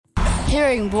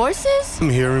Hearing voices? I'm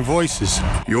hearing voices.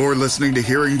 You're listening to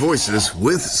Hearing Voices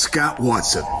with Scott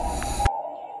Watson.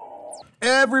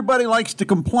 Everybody likes to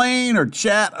complain or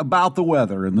chat about the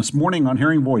weather. And this morning on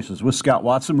Hearing Voices with Scott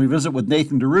Watson, we visit with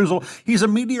Nathan Jeruzal. He's a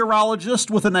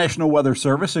meteorologist with the National Weather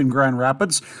Service in Grand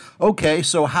Rapids. Okay,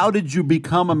 so how did you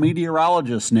become a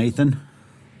meteorologist, Nathan?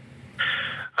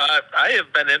 I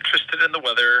have been interested in the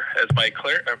weather, as my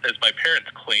parents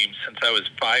claim, since I was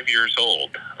 5 years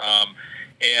old.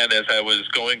 And as I was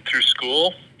going through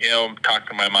school, talking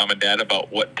to my mom and dad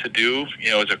about what to do,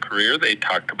 as a career, they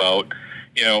talked about,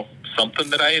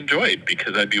 something that I enjoyed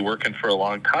because I'd be working for a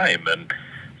long time. And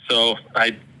so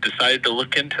I decided to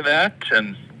look into that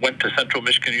and went to Central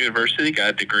Michigan University, got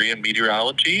a degree in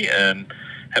meteorology, and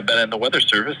have been in the Weather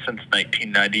Service since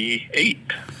 1998.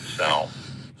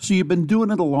 So you've been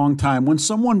doing it a long time. When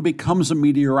someone becomes a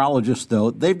meteorologist, though,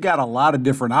 they've got a lot of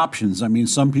different options. I mean,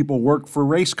 some people work for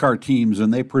race car teams,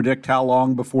 and they predict how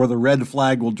long before the red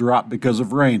flag will drop because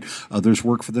of rain. Others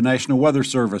work for the National Weather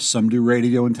Service. Some do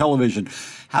radio and television.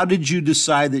 How did you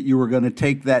decide that you were going to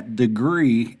take that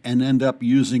degree and end up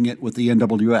using it with the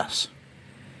NWS?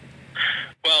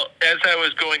 Well, as I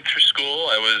was going through school,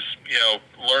 I was,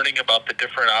 learning about the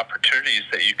different opportunities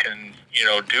that you can,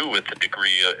 do with the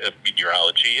degree of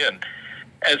meteorology. And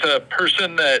as a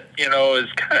person that,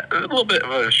 is kind of a little bit of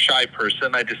a shy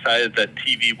person, I decided that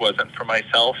TV wasn't for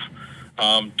myself,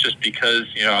 just because,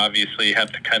 obviously you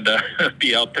have to kind of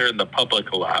be out there in the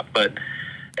public a lot.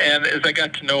 And as I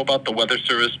got to know about the Weather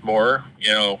Service more,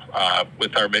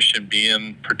 with our mission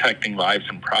being protecting lives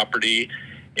and property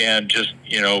and just,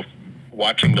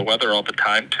 watching the weather all the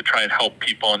time to try and help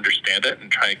people understand it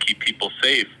and try and keep people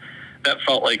safe, that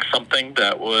felt like something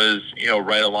that was,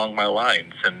 right along my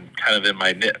lines and kind of in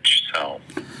my niche. So,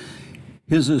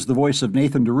 his is the voice of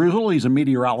Nathan Jeruzal. He's a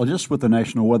meteorologist with the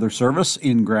National Weather Service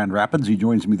in Grand Rapids. He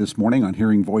joins me this morning on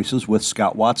Hearing Voices with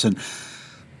Scott Watson.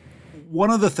 One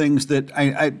of the things that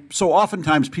so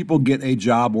oftentimes people get a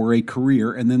job or a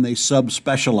career and then they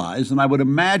subspecialize. And I would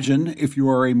imagine if you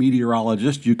are a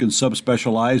meteorologist, you can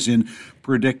subspecialize in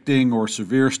predicting or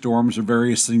severe storms or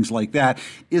various things like that.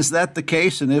 Is that the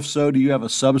case? And if so, do you have a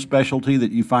subspecialty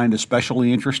that you find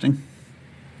especially interesting?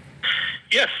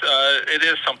 Yes, it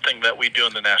is something that we do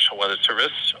in the National Weather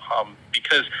Service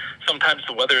because sometimes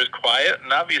the weather is quiet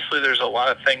and obviously there's a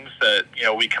lot of things that,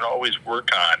 we can always work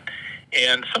on.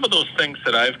 And some of those things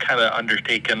that I've kind of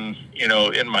undertaken,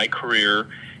 in my career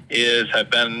is I've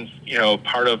been,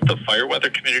 part of the fire weather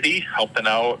community, helping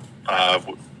out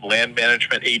land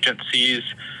management agencies,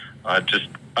 just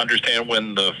understand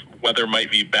when the weather might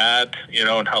be bad,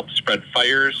 and help spread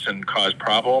fires and cause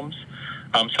problems.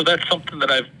 So that's something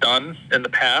that I've done in the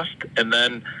past. And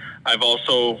then I've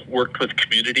also worked with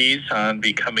communities on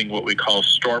becoming what we call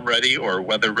storm ready or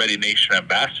weather ready nation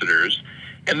ambassadors.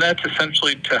 And that's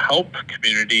essentially to help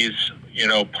communities,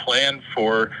 plan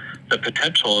for the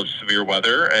potential of severe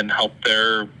weather and help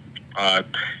their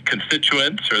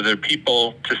constituents or their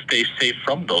people to stay safe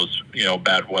from those,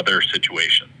 bad weather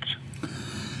situations.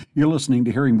 You're listening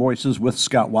to Hearing Voices with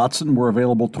Scott Watson. We're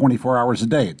available 24 hours a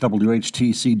day at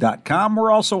WHTC.com.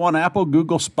 We're also on Apple,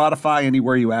 Google, Spotify,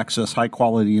 anywhere you access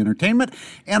high-quality entertainment.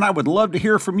 And I would love to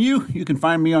hear from you. You can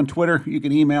find me on Twitter. You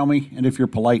can email me. And if you're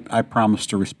polite, I promise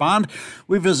to respond.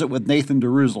 We visit with Nathan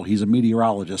Jeruzal. He's a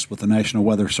meteorologist with the National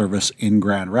Weather Service in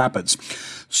Grand Rapids.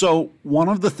 So one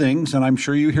of the things, and I'm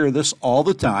sure you hear this all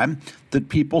the time, that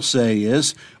people say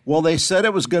is, well, they said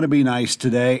it was going to be nice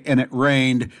today and it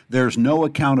rained. There's no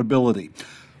accountability.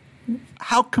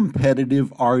 How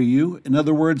competitive are you? In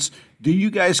other words, do you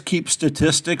guys keep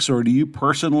statistics or do you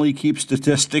personally keep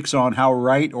statistics on how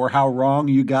right or how wrong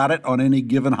you got it on any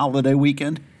given holiday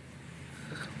weekend?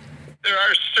 There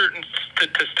are certain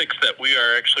statistics that we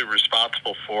are actually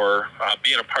responsible for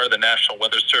being a part of the National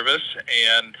Weather Service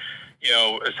and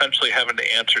essentially having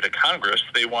to answer to Congress.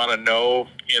 They want to know,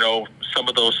 some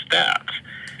of those stats.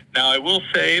 Now, I will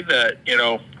say that,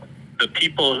 the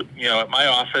people, at my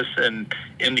office and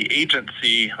in the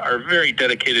agency are very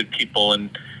dedicated people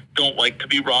and don't like to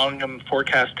be wrong in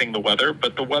forecasting the weather,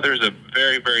 but the weather is a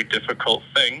very, very difficult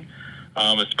thing,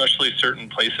 especially certain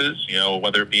places,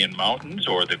 whether it be in mountains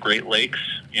or the Great Lakes,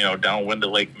 downwind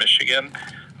of Lake Michigan.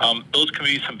 Those can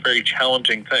be some very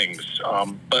challenging things.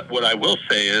 But what I will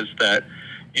say is that,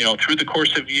 through the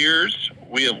course of years,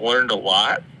 we have learned a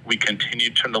lot. We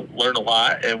continue to learn a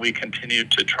lot, and we continue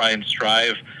to try and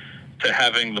strive to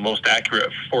having the most accurate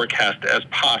forecast as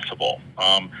possible.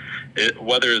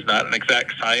 Weather is not an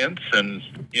exact science, and,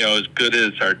 as good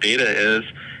as our data is,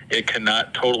 it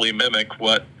cannot totally mimic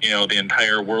what, the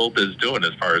entire world is doing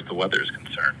as far as the weather is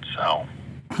concerned. So,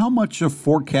 how much of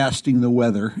forecasting the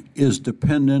weather is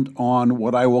dependent on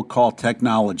what I will call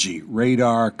technology,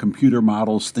 radar, computer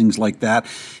models, things like that?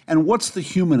 And what's the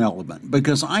human element?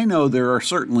 Because I know there are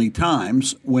certainly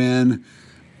times when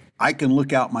I can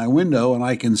look out my window and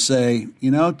I can say,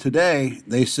 today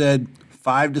they said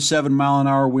 5 to 7 mile an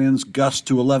hour winds, gusts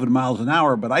to 11 miles an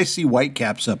hour, but I see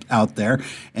whitecaps out there,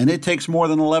 and it takes more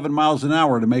than 11 miles an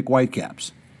hour to make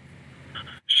whitecaps.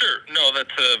 Sure. No,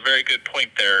 that's a very good point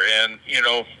there. And,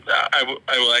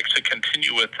 I will actually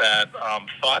continue with that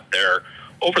thought there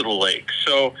over the lake.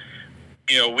 So,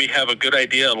 we have a good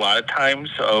idea a lot of times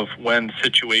of when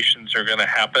situations are going to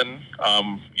happen,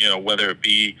 whether it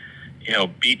be,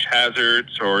 beach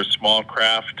hazards or small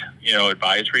craft,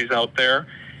 advisories out there.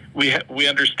 We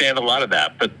understand a lot of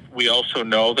that, but we also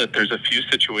know that there's a few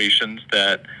situations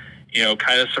that,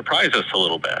 kind of surprise us a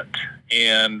little bit.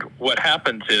 And what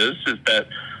happens is that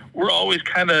we're always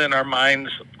kind of in our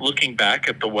minds looking back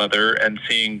at the weather and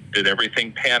seeing, did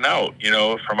everything pan out,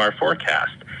 from our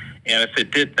forecast? And if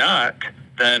it did not,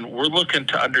 then we're looking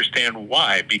to understand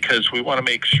why, because we want to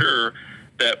make sure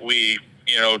that we,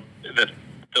 that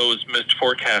those missed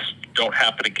forecasts don't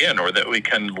happen again, or that we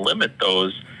can limit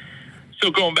those.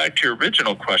 So going back to your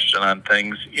original question on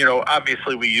things,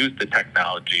 obviously we use the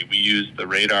technology. We use the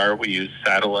radar, we use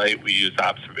satellite, we use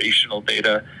observational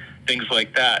data, things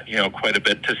like that, quite a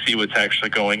bit to see what's actually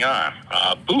going on.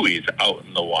 Buoys out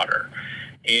in the water.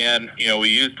 And, we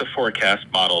use the forecast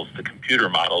models, the computer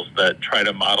models that try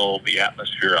to model the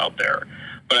atmosphere out there.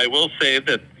 But I will say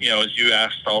that, as you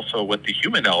asked also what the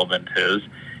human element is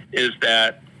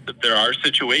that there are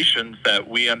situations that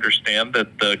we understand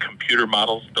that the computer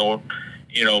models don't,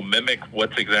 mimic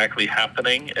what's exactly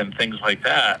happening and things like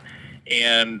that.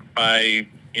 And by,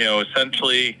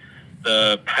 essentially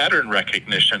the pattern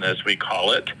recognition, as we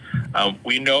call it,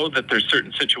 we know that there's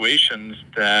certain situations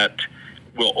that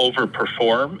will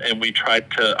overperform, and we try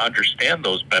to understand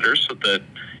those better so that,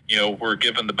 we're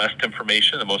given the best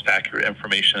information, the most accurate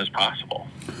information as possible.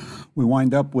 We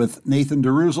wind up with Nathan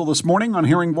Jeruzal this morning on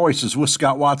Hearing Voices with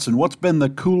Scott Watson. What's been the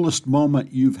coolest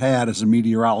moment you've had as a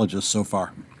meteorologist so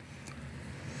far?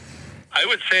 I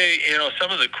would say,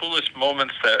 some of the coolest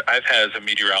moments that I've had as a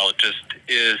meteorologist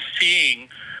is seeing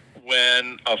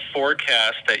when a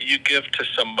forecast that you give to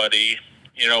somebody,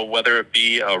 whether it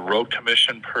be a road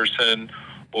commission person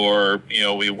or,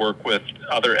 we work with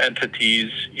other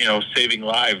entities, saving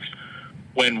lives,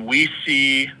 when we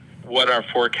see what our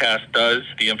forecast does,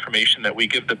 the information that we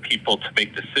give the people to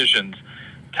make decisions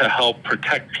to help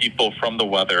protect people from the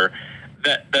weather,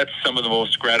 that's some of the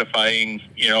most gratifying,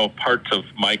 parts of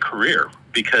my career,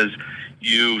 because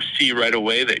you see right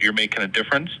away that you're making a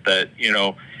difference, that, you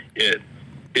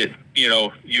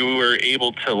were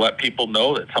able to let people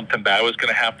know that something bad was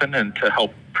going to happen and to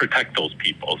help protect those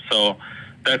people. So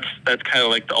that's kind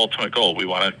of like the ultimate goal. We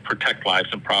want to protect lives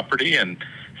and property and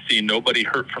see nobody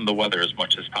hurt from the weather as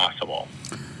much as possible.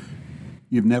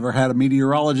 You've never had a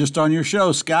meteorologist on your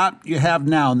show, Scott. You have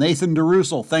now. Nathan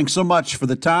Jeruzal, thanks so much for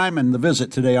the time and the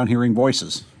visit today on Hearing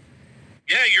Voices.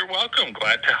 Yeah, you're welcome.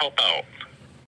 Glad to help out.